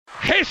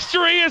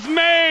History is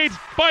made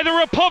by the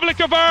Republic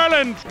of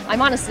Ireland. I'm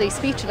honestly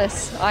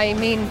speechless. I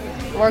mean,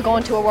 we're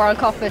going to a World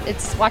Cup.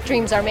 It's what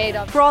dreams are made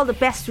of. For all the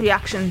best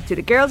reaction to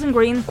the girls in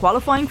green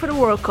qualifying for the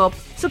World Cup,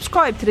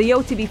 subscribe to the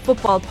OTB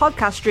Football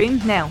podcast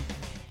stream now.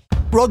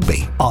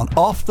 Rugby on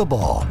Off the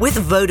Ball. With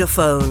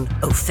Vodafone,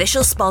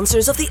 official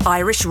sponsors of the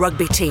Irish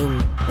rugby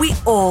team. We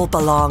all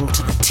belong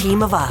to the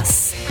team of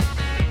us.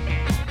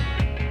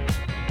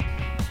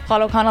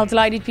 Paul O'Connell,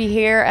 delighted to be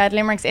here at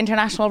Limerick's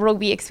International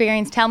Rugby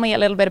Experience. Tell me a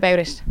little bit about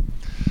it.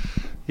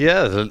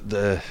 Yeah,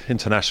 the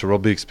International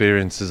Rugby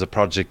Experience is a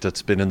project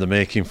that's been in the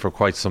making for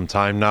quite some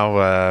time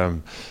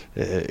now.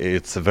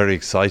 It's a very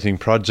exciting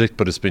project,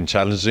 but it's been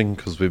challenging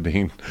because we've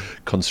been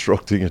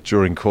constructing it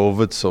during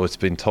COVID, so it's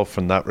been tough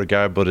in that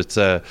regard. But it's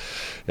a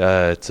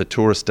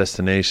tourist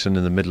destination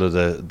in the middle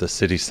of the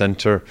city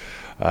centre.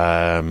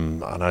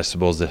 And I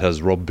suppose it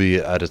has rugby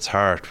at its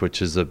heart,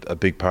 which is a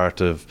big part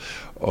of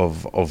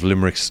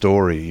Limerick's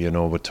story, you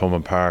know, with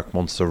Thomond Park,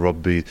 Munster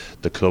Rugby,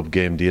 the club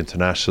game, the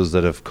internationals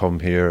that have come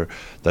here,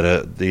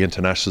 the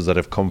internationals that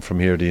have come from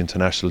here, the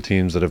international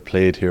teams that have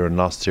played here and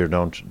lost here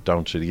down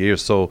through the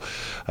years. So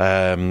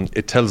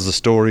it tells the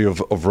story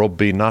of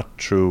rugby,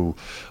 not through,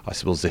 I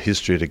suppose, the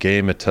history of the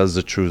game. It tells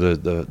it through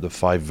the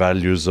five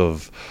values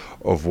of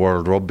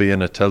world rugby,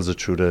 and it tells it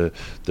through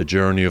the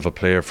journey of a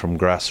player from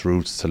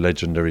grassroots to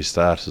legendary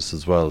status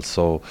as well.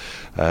 So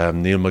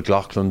Neil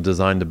McLaughlin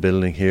designed the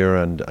building here,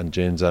 and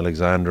James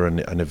Alexander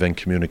and Event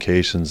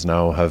Communications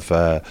now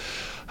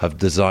have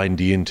designed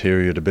the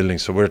interior of the building.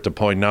 So we're at the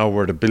point now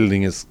where the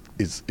building is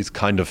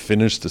kind of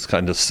finished. It's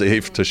kind of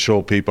safe to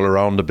show people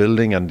around the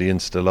building, and the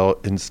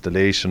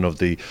installation of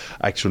the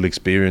actual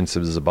experience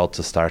is about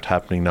to start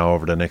happening now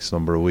over the next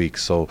number of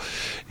weeks. So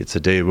it's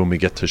a day when we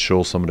get to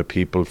show some of the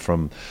people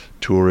from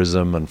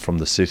tourism and from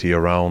the city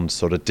around,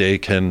 so that they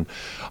can,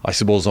 I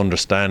suppose,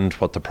 understand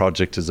what the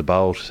project is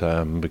about,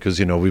 because,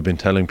 you know, we've been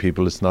telling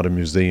people it's not a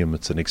museum,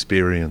 it's an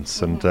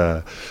experience, and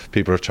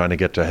people are trying to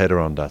get their head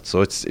around that.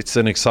 So it's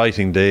an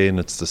exciting day, and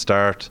it's the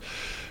start.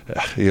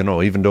 You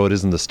know, even though it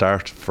isn't the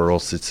start for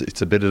us,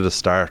 it's a bit of the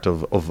start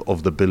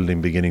of the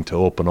building beginning to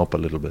open up a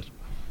little bit.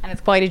 And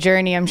it's quite a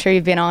journey I'm sure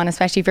you've been on,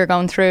 especially if you're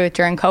going through it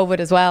during COVID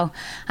as well.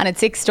 And it's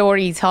 6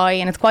 stories high,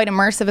 and it's quite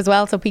immersive as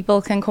well, so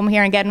people can come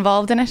here and get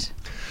involved in it.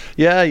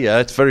 Yeah,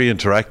 it's very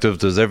interactive.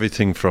 There's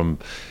everything from,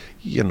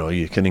 you know,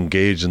 you can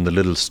engage in the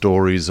little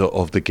stories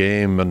of the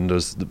game, and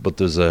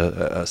there's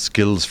a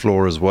skills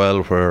floor as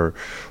well where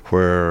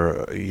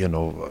you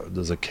know,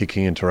 there's a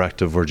kicking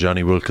interactive where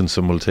Johnny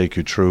Wilkinson will take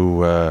you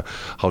through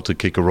how to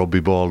kick a rugby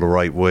ball the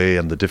right way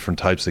and the different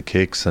types of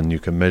kicks, and you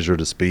can measure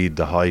the speed,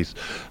 the height,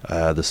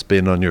 the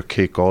spin on your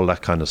kick, all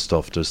that kind of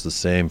stuff. There's the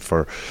same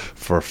for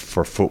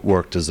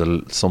footwork. There's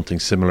something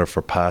similar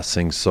for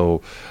passing.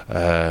 So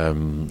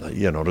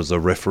you know, there's a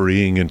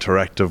refereeing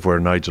interactive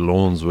where Nigel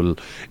Owens will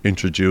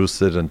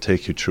introduce it and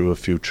take you through a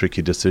few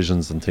tricky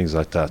decisions and things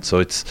like that. So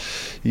it's,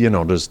 you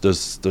know,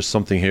 there's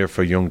something here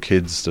for young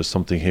kids. There's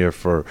something here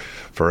for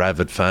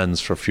avid fans,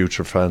 for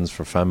future fans,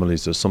 for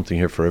families. There's something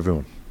here for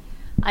everyone.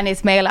 And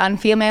it's male and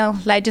female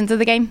legends of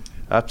the game?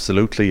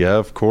 Absolutely, yeah,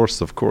 of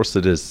course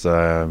it is.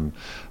 And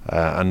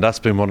that's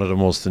been one of the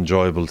most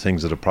enjoyable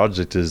things of the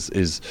project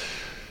is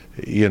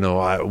you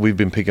know, we've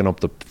been picking up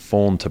the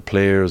phone to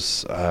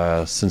players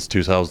since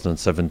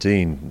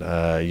 2017.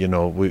 You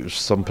know,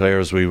 some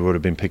players we would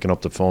have been picking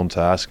up the phone to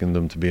asking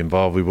them to be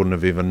involved. We wouldn't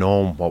have even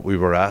known what we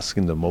were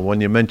asking them. But when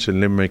you mention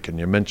Limerick and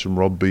you mention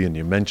rugby and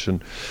you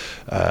mention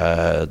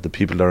the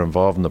people that are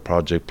involved in the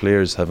project,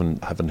 players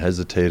haven't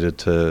hesitated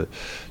to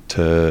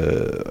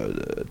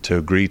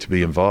agree to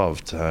be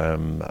involved,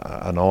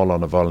 and all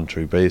on a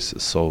voluntary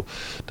basis. So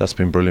that's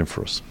been brilliant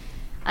for us.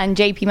 And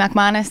JP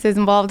McManus is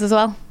involved as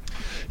well?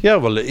 Yeah,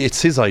 well,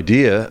 it's his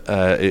idea.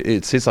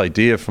 It's his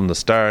idea from the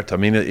start. I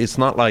mean, it's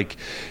not like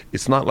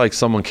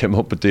someone came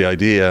up with the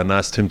idea and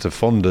asked him to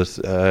fund it.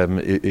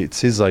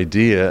 It's his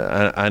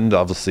idea, and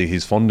obviously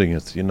he's funding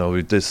it. You know,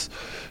 this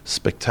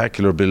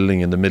spectacular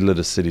building in the middle of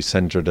the city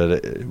centre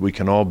that we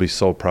can all be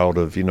so proud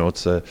of. You know,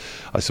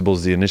 I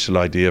suppose the initial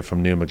idea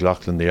from Neil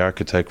McLaughlin, the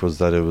architect, was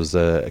that it was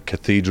a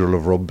cathedral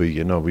of rugby.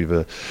 You know,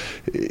 we've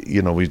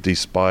these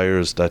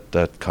spires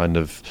that kind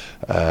of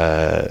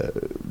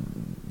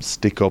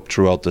stick up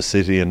throughout the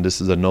city, and this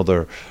is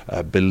another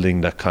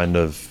building that kind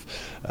of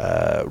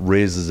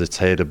raises its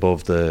head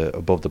above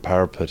the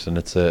parapet, and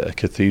it's a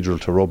cathedral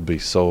to rugby.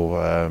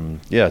 So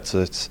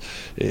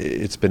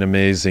it's been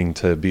amazing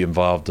to be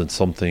involved in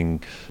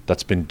something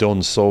that's been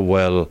done so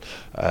well,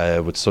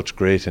 with such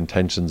great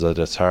intentions at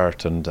its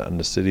heart, and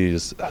the city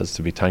has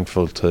to be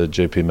thankful to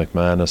JP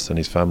McManus and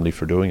his family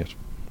for doing it.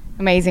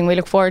 Amazing. We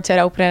look forward to it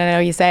opening. I know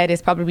you said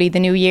it's probably the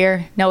new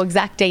year. No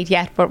exact date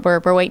yet, but we're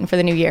waiting for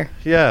the new year.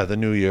 Yeah, the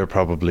new year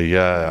probably.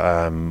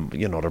 Yeah,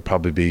 you know, there'll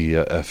probably be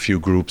a few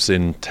groups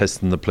in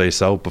testing the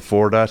place out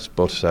before that,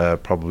 but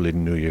probably the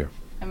new year.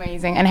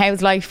 Amazing. And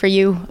how's life for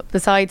you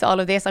besides all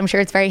of this? I'm sure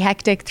it's very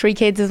hectic. 3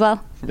 kids as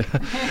well.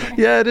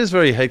 Yeah, it is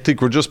very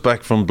hectic. We're just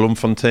back from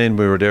Bloemfontein.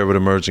 We were there with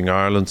Emerging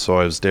Ireland, so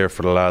I was there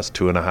for the last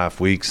 2.5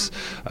 weeks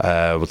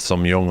with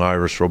some young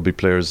Irish rugby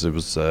players. It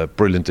was a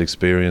brilliant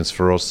experience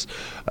for us.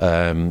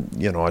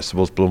 I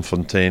suppose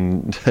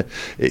Bloemfontein,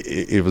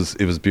 it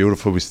was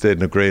beautiful. We stayed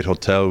in a great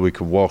hotel. We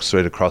could walk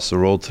straight across the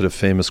road to the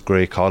famous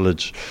Grey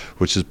College,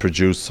 which has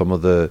produced some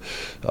of the,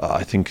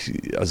 I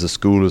think as a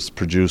school has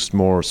produced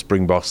more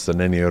Springboks than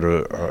any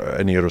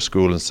other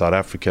school in South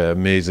Africa.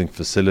 Amazing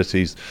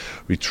facilities.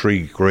 We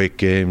 3 great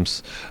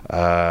games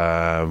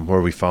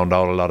where we found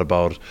out a lot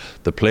about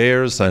the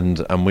players,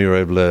 and we were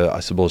able to, I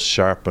suppose,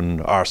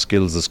 sharpen our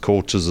skills as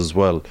coaches as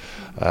well.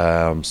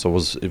 So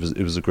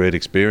it was a great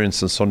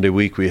experience. And Sunday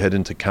week we head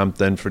into camp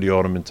then for the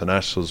Autumn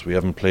Internationals. We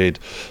haven't played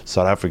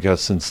South Africa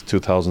since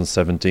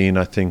 2017,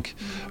 I think.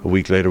 A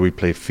week later we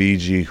play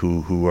Fiji,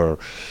 who are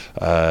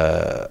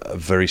a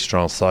very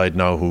strong side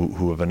now,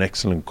 who have an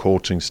excellent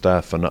coaching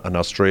staff, and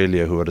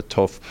Australia, who had a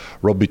tough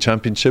rugby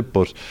championship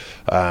but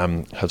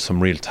have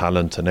some real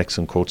talent and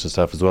excellent coaching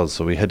staff as well.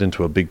 So we head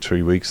into a big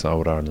 3 weeks now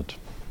with Ireland.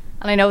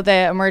 And I know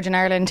the Emerging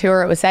Ireland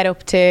tour, it was set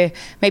up to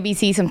maybe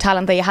see some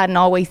talent that you hadn't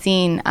always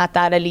seen at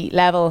that elite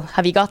level.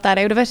 Have you got that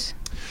out of it?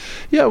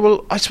 Yeah,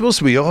 well, I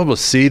suppose we always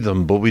see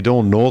them, but we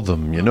don't know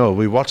them.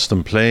 We watch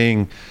them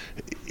playing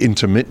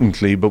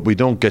intermittently, but we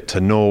don't get to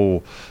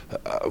know.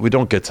 We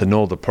don't get to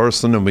know the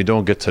person, and we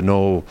don't get to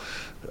know,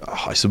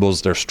 I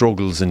suppose, their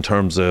struggles in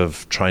terms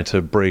of trying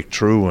to break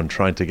through and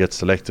trying to get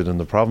selected in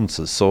the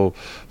provinces. So,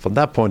 from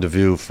that point of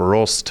view, for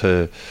us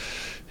to,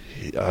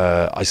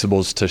 I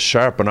suppose, to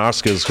sharpen our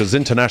skills, because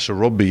international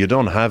rugby, you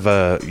don't have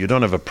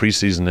a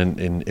pre-season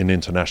in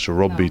international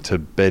rugby to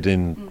bed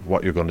in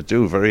what you're going to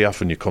do. Very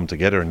often you come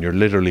together and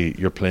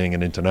you're playing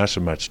an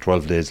international match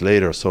 12 days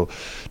later. So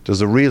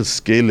there's a real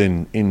skill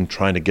in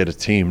trying to get a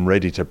team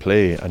ready to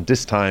play. And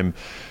this time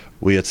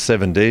we had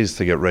 7 days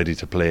to get ready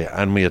to play,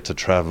 and we had to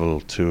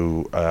travel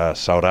to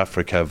South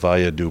Africa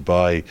via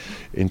Dubai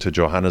into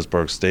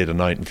Johannesburg, stay the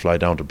night and fly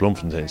down to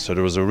Bloemfontein. So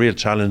there was a real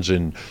challenge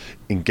in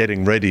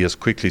getting ready as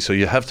quickly. So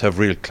you have to have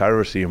real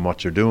clarity in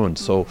what you're doing.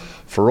 So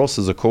for us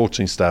as a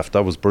coaching staff,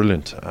 that was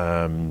brilliant.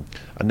 And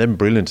then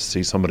brilliant to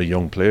see some of the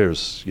young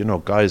players,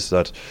 guys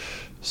that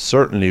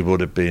certainly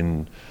would have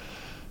been,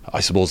 I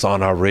suppose,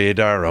 on our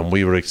radar, and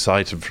we were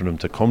excited for them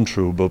to come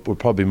through, but we're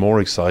probably more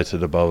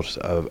excited about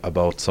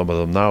some of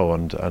them now,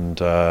 and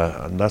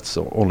that's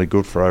only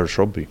good for Irish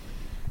rugby.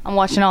 I'm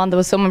watching on, there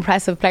was some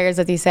impressive players,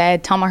 as you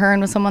said. Tom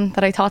Ahern was someone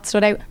that I thought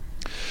stood out.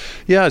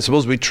 Yeah, I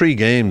suppose we 3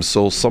 games,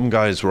 so some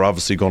guys were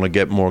obviously going to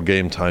get more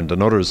game time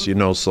than others,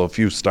 so if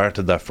you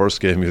started that first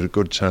game, you had a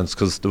good chance,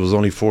 because there was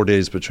only 4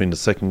 days between the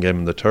second game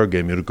and the third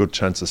game. You had a good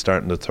chance of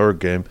starting the third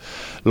game.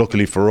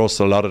 Luckily for us,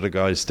 a lot of the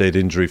guys stayed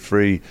injury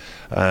free,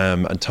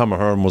 and Tom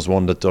Ahern was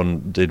one that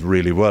did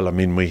really well. I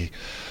mean,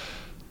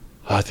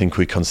 I think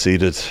we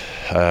conceded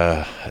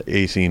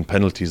 18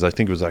 penalties. I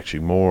think it was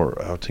actually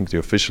more. I think the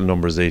official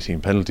number is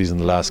 18 penalties in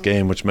the last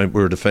game, which meant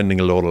we were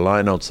defending a load of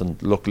lineouts.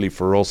 And luckily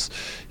for us,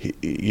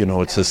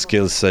 it's a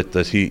skill set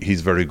that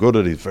he's very good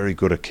at. He's very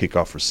good at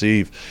kick-off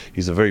receive.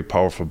 He's a very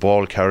powerful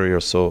ball carrier.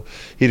 So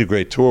he had a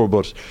great tour.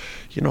 But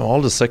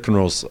all the second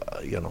rows,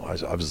 I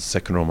was a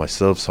second row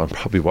myself, so I'm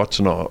probably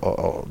watching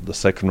all the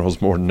second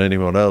rows more than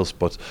anyone else,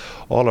 but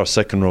all our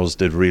second rows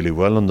did really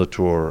well on the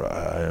tour.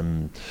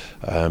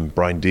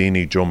 Brian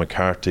Deeney, Joe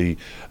McCarthy,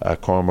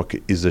 Cormac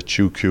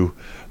Izachuku,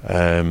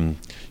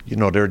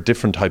 they're a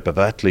different type of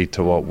athlete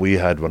to what we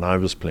had when I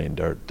was playing.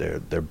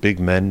 They're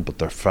big men, but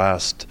they're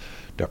fast,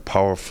 they're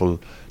powerful,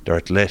 they're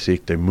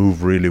athletic, they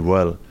move really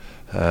well.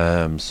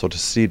 So to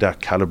see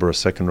that calibre of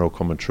second row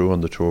coming through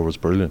on the tour was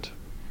brilliant.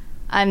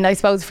 And I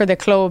suppose for the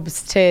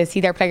clubs to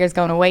see their players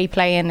going away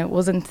playing, it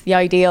wasn't the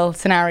ideal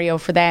scenario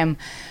for them.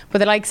 But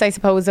the likes, I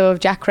suppose, of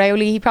Jack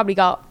Crowley, he probably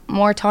got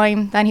more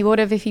time than he would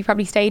have if he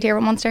probably stayed here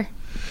at Munster.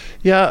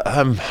 Yeah,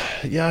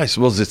 I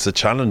suppose it's a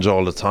challenge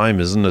all the time,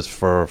 isn't it,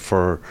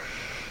 for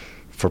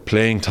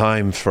playing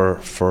time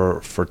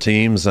for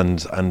teams, and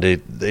they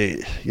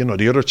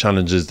the other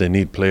challenge is they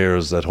need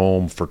players at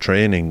home for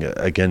training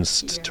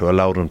to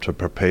allow them to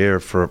prepare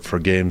for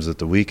games at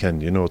the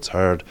weekend. It's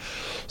hard.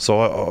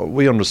 So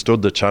we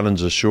understood the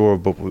challenges, sure,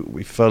 but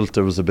we felt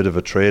there was a bit of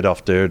a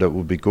trade-off there that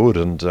would be good,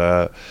 and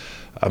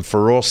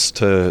for us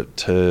to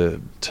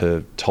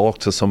talk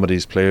to some of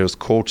these players,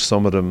 coach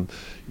some of them,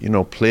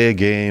 play a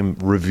game,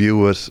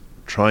 review it,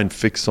 try and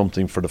fix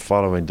something for the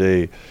following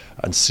day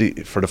and see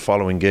for the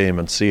following game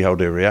and see how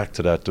they react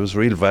to that. There was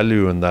real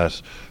value in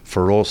that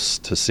for us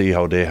to see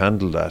how they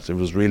handled that. There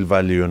was real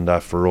value in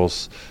that for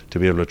us to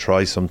be able to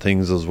try some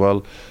things as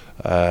well.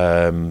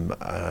 And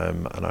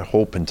I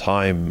hope in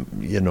time,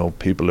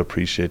 people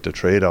appreciate the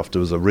trade-off. There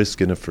was a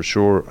risk in it for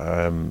sure.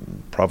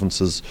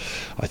 Provinces,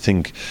 I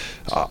think,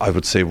 I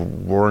would say,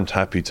 weren't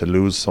happy to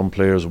lose some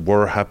players.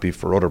 Were happy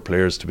for other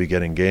players to be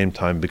getting game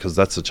time, because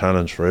that's a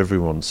challenge for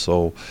everyone.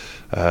 So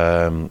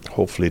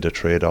hopefully the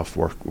trade-off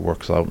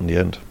works out in the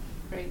end.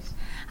 Great.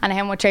 And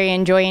how much are you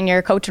enjoying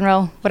your coaching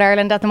role with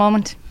Ireland at the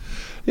moment?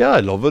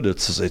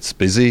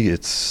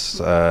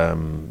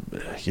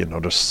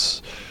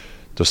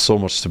 there's so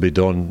much to be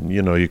done.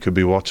 You know, you could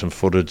be watching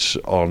footage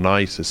all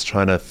night. It's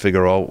trying to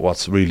figure out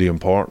what's really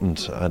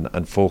important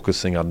and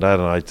focusing on that.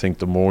 And I think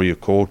the more you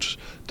coach,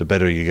 the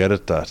better you get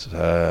at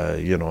that.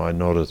 You know, I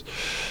know that,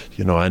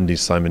 you know, Andy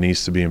Simon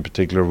Easterby in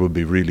particular would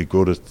be really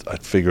good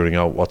at figuring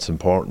out what's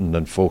important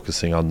and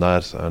focusing on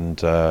that.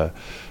 And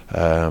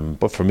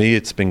but for me,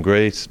 it's been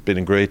great. It's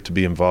been great to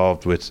be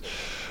involved with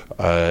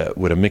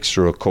a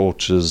mixture of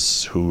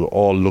coaches who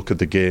all look at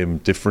the game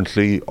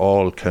differently,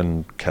 all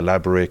can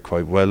collaborate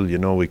quite well. You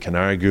know, we can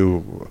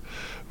argue.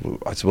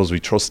 I suppose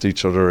we trust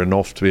each other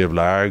enough to be able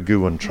to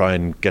argue and try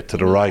and get to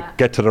the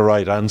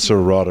right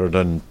answer rather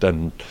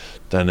than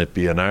it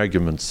be an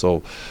argument.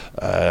 So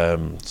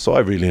I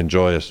really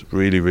enjoy it.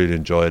 Really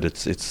enjoy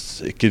it.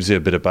 It gives you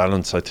a bit of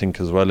balance, I think,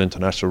 as well.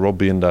 International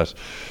rugby, in that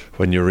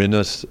when you're in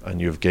it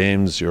and you have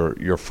games,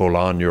 you're full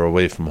on. You're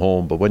away from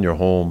home, but when you're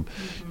home,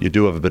 you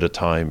do have a bit of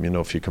time. You know,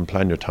 if you can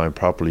plan your time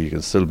properly, you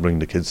can still bring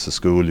the kids to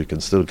school. You can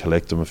still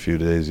collect them a few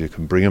days. You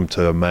can bring them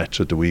to a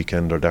match at the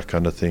weekend or that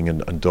kind of thing,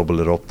 and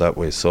double it up that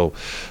way. So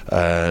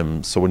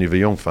when you have a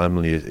young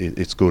family,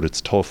 it's good.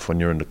 It's tough when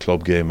you're in the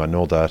club game. I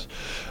know that.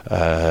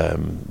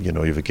 You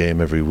know, you have a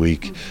game every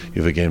week.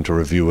 You have a game to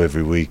review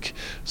every week.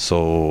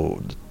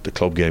 So the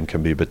club game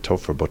can be a bit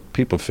tougher, but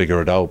people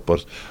figure it out.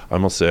 But I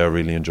must say, I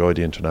really enjoy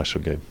the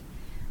international game.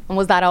 And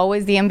was that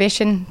always the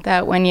ambition,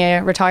 that when you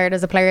retired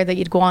as a player that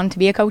you'd go on to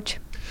be a coach?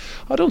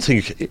 I don't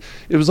think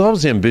it was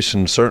always the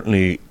ambition,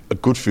 certainly a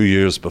good few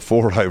years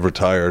before I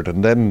retired.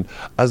 And then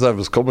as I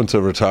was coming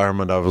to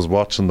retirement, I was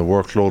watching the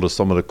workload of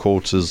some of the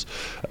coaches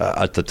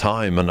at the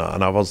time, and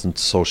I wasn't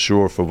so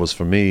sure if it was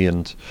for me.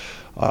 And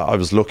I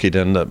was lucky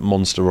then that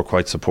Munster were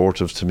quite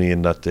supportive to me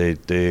in that they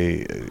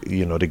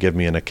gave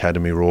me an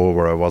academy role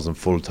where I wasn't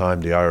full time.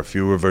 The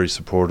RFU were very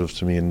supportive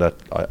to me in that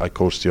I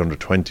coached the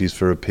under-20s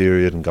for a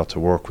period and got to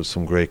work with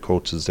some great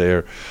coaches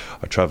there.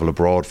 I travelled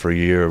abroad for a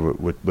year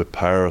with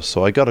Paris,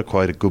 so I got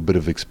quite a good bit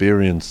of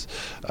experience.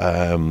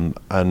 And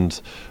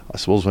I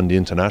suppose when the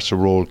international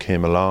role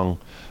came along,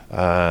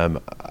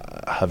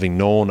 having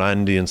known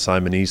Andy and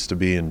Simon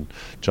Easterby and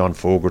John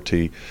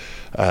Fogarty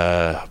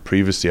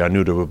previously, I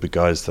knew there would be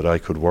guys that I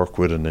could work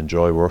with and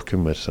enjoy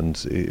working with, and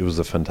it was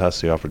a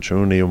fantastic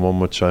opportunity and one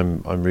which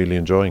I'm really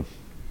enjoying.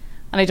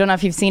 And I don't know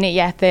if you've seen it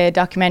yet, the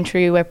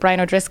documentary with Brian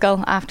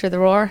O'Driscoll, After the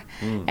Roar.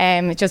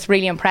 It's just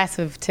really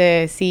impressive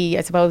to see,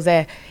 I suppose,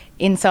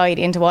 insight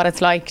into what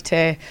it's like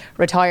to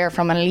retire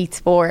from an elite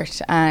sport,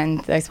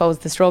 and I suppose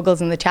the struggles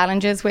and the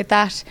challenges with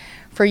that.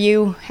 For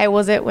you, how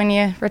was it when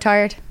you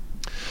retired?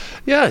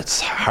 Yeah,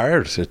 it's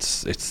hard.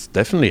 It's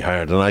definitely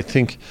hard, and I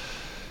think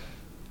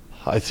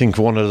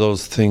one of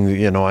those things,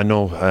 you know, I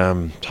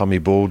know Tommy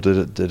Bowe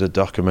did a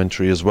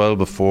documentary as well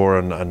before,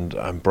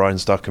 and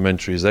Brian's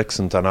documentary is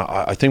excellent. And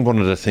I think one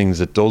of the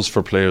things it does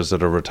for players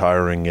that are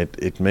retiring,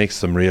 it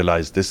makes them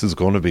realise this is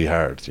going to be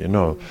hard, you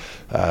know.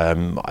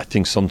 I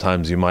think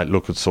sometimes you might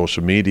look at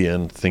social media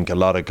and think a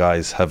lot of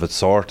guys have it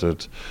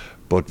sorted,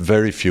 but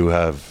very few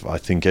have. I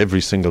think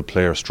every single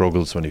player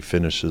struggles when he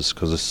finishes,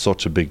 because it's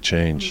such a big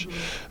change.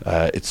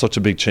 It's such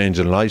a big change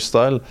in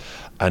lifestyle,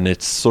 and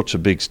it's such a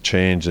big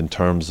change in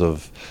terms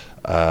of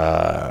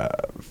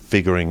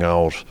figuring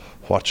out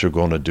what you're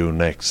going to do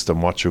next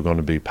and what you're going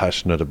to be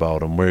passionate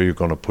about and where you're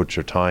going to put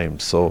your time.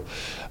 So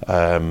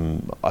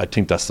I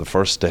think that's the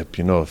first step,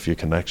 you know, if you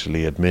can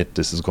actually admit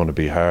this is going to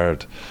be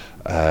hard,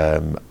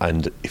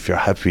 and if you're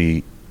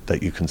happy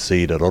that you can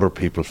see that other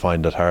people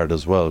find it hard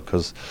as well,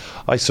 because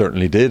I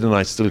certainly did, and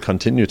I still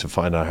continue to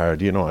find it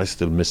hard. You know, I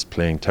still miss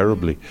playing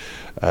terribly,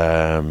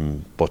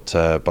 but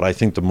I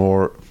think the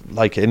more,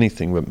 like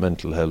anything with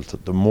mental health,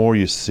 the more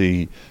you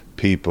see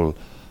people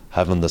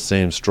having the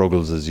same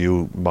struggles as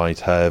you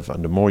might have,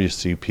 and the more you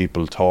see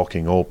people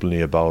talking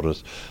openly about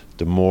it,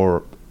 the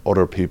more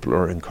other people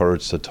are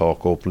encouraged to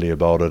talk openly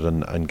about it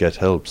and get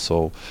help.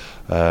 So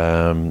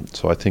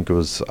I think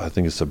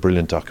it's a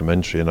brilliant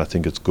documentary, and I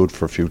think it's good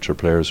for future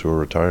players who are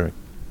retiring.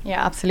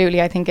 Yeah,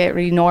 absolutely. I think it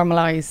really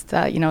normalised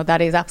that, you know,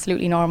 that is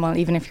absolutely normal.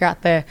 Even if you're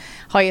at the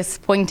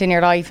highest point in your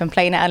life and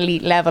playing at an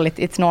elite level,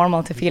 it's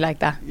normal to feel like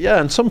that.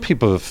 Yeah, and some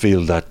people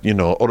feel that, you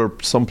know,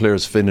 some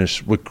players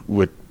finish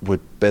with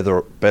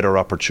better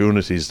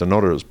opportunities than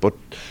others, but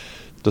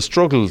the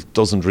struggle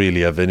doesn't really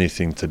have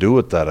anything to do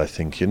with that. I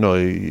think, you know,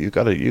 you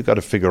got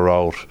to figure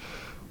out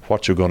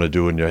what you're going to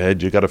do in your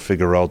head. You got to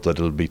figure out that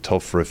it'll be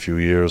tough for a few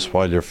years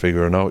while you're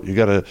figuring out. You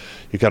got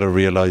to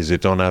realize you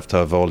don't have to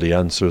have all the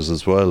answers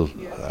as well.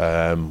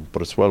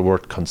 But it's well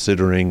worth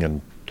considering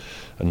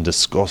and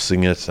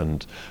discussing it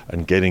and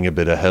getting a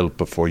bit of help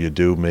before you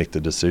do make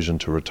the decision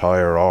to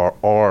retire,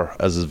 or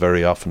as is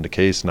very often the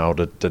case now,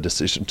 that the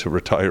decision to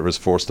retire is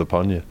forced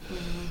upon you.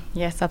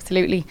 Yes,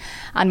 absolutely.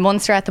 And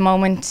Munster at the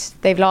moment,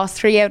 they've lost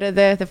 3 out of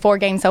the 4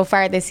 games so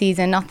far this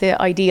season. Not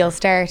the ideal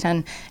start,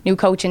 and new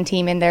coaching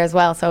team in there as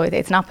well, so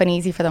it's not been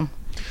easy for them.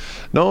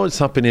 No, it's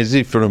not been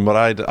easy for them, but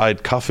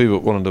I'd coffee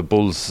with one of the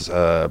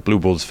Blue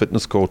Bulls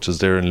fitness coaches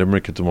there in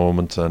Limerick at the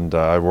moment, and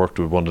I worked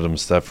with one of them,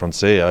 Steph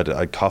Francais.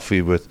 I'd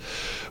coffee with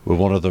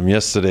one of them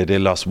yesterday. They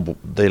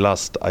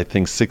lost I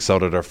think 6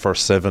 out of their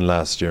first 7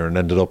 last year and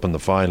ended up in the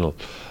final.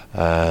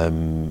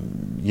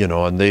 You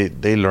know, and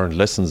they learned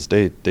lessons.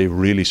 They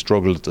really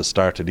struggled at the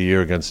start of the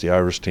year against the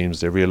Irish teams.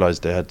 They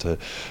realised they had to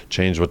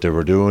change what they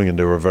were doing, and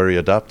they were very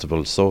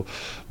adaptable. So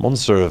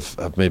Munster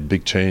have made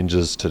big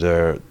changes to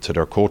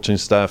their coaching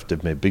staff.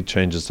 They've made big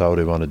changes to how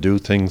they want to do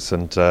things,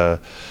 and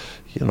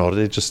you know,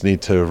 they just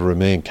need to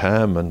remain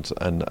calm and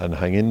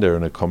hang in there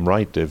and it come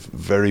right. They've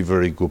very,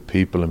 very good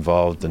people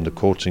involved in the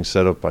coaching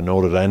setup. I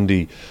know that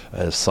Andy,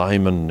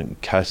 Simon, and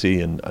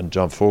Cathy and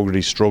John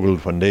Fogarty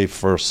struggled when they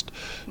first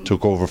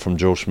took over from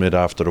Joe Schmidt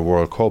after the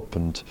World Cup,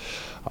 and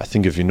I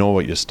think if you know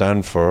what you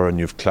stand for and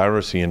you've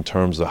clarity in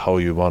terms of how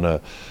you want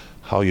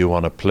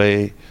to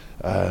play,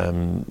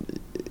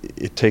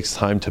 it takes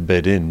time to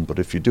bed in, but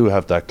if you do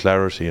have that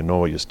clarity and know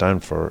what you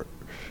stand for,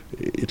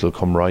 it'll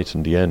come right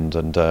in the end,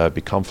 and be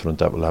confident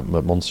that will happen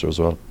at Munster as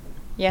well.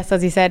 Yes,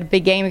 as you said,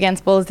 big game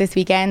against Bulls this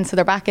weekend, so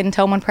they're back in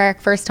Thomond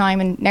Park, first time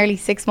in nearly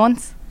 6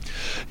 months.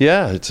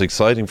 Yeah, it's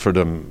exciting for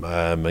them,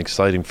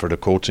 exciting for the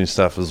coaching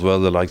staff as well,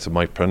 the likes of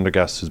Mike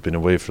Prendergast, who's been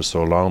away for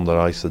so long, the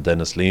likes of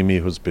Dennis Leamy,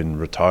 who's been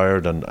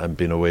retired and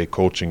been away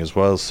coaching as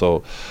well.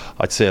 So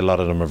I'd say a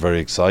lot of them are very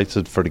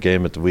excited for the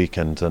game at the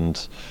weekend,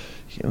 and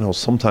you know,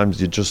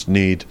 sometimes you just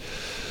need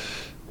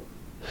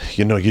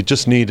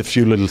a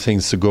few little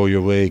things to go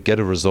your way,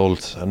 get a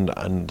result, and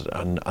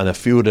a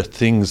few of the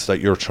things that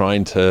you're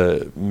trying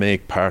to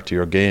make part of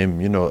your game,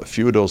 you know, a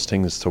few of those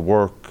things to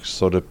work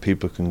so that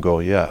people can go,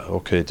 yeah,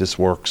 okay, this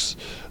works,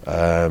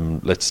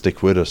 let's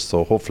stick with it.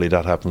 So hopefully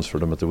that happens for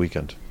them at the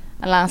weekend.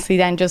 And lastly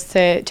then, just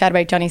to chat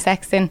about Johnny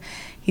Sexton.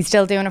 He's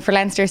still doing it for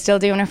Leinster, still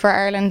doing it for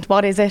Ireland.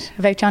 What is it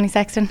about Johnny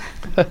Sexton?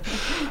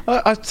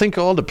 I think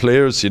all the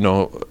players, you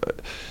know,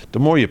 the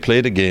more you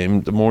play the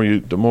game, the more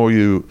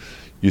you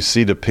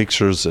see the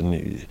pictures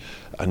and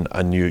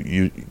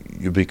you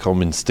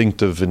become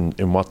instinctive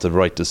in what the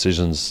right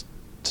decisions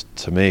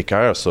to make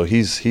are. So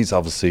he's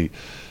obviously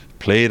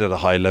played at a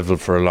high level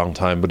for a long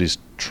time, but he's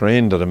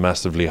trained at a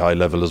massively high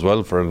level as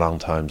well for a long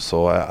time.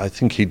 So I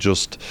think he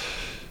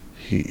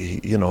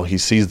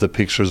sees the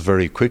pictures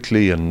very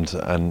quickly and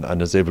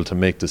is able to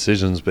make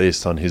decisions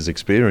based on his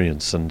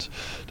experience, and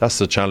that's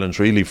the challenge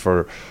really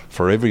for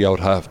every out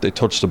half. They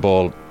touch the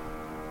ball,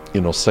 you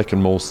know,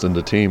 second most in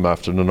the team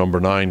after the number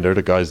 9. They're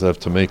the guys that have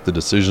to make the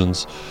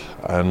decisions,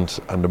 and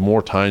the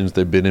more times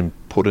they've been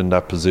put in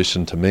that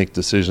position to make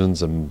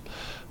decisions and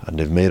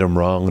they've made them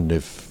wrong and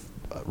they've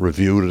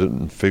reviewed it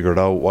and figured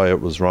out why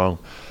it was wrong,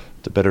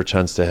 the better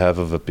chance they have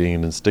of it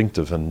being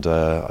instinctive. And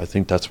I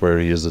think that's where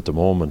he is at the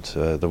moment.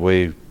 The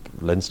way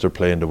Leinster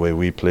play and the way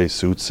we play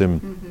suits him.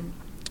 Mm-hmm.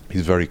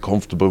 He's very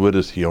comfortable with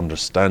it, he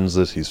understands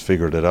it, he's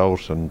figured it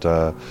out, and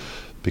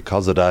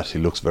because of that, he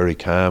looks very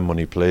calm when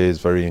he plays,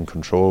 very in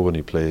control when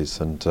he plays,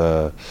 and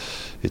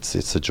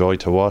it's a joy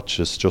to watch.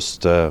 It's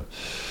just, you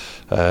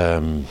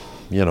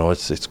know,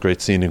 it's great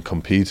seeing him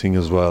competing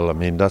as well. I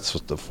mean, that's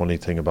what the funny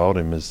thing about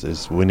him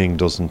is winning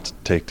doesn't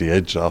take the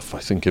edge off. I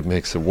think it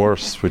makes it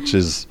worse, which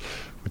is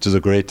a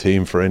great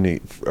thing for any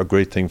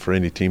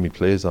team he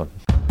plays on.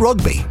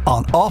 Rugby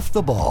on Off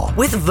the Ball.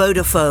 With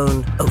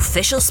Vodafone,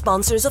 official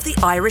sponsors of the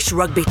Irish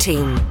rugby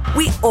team.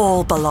 We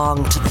all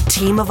belong to the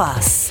team of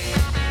us.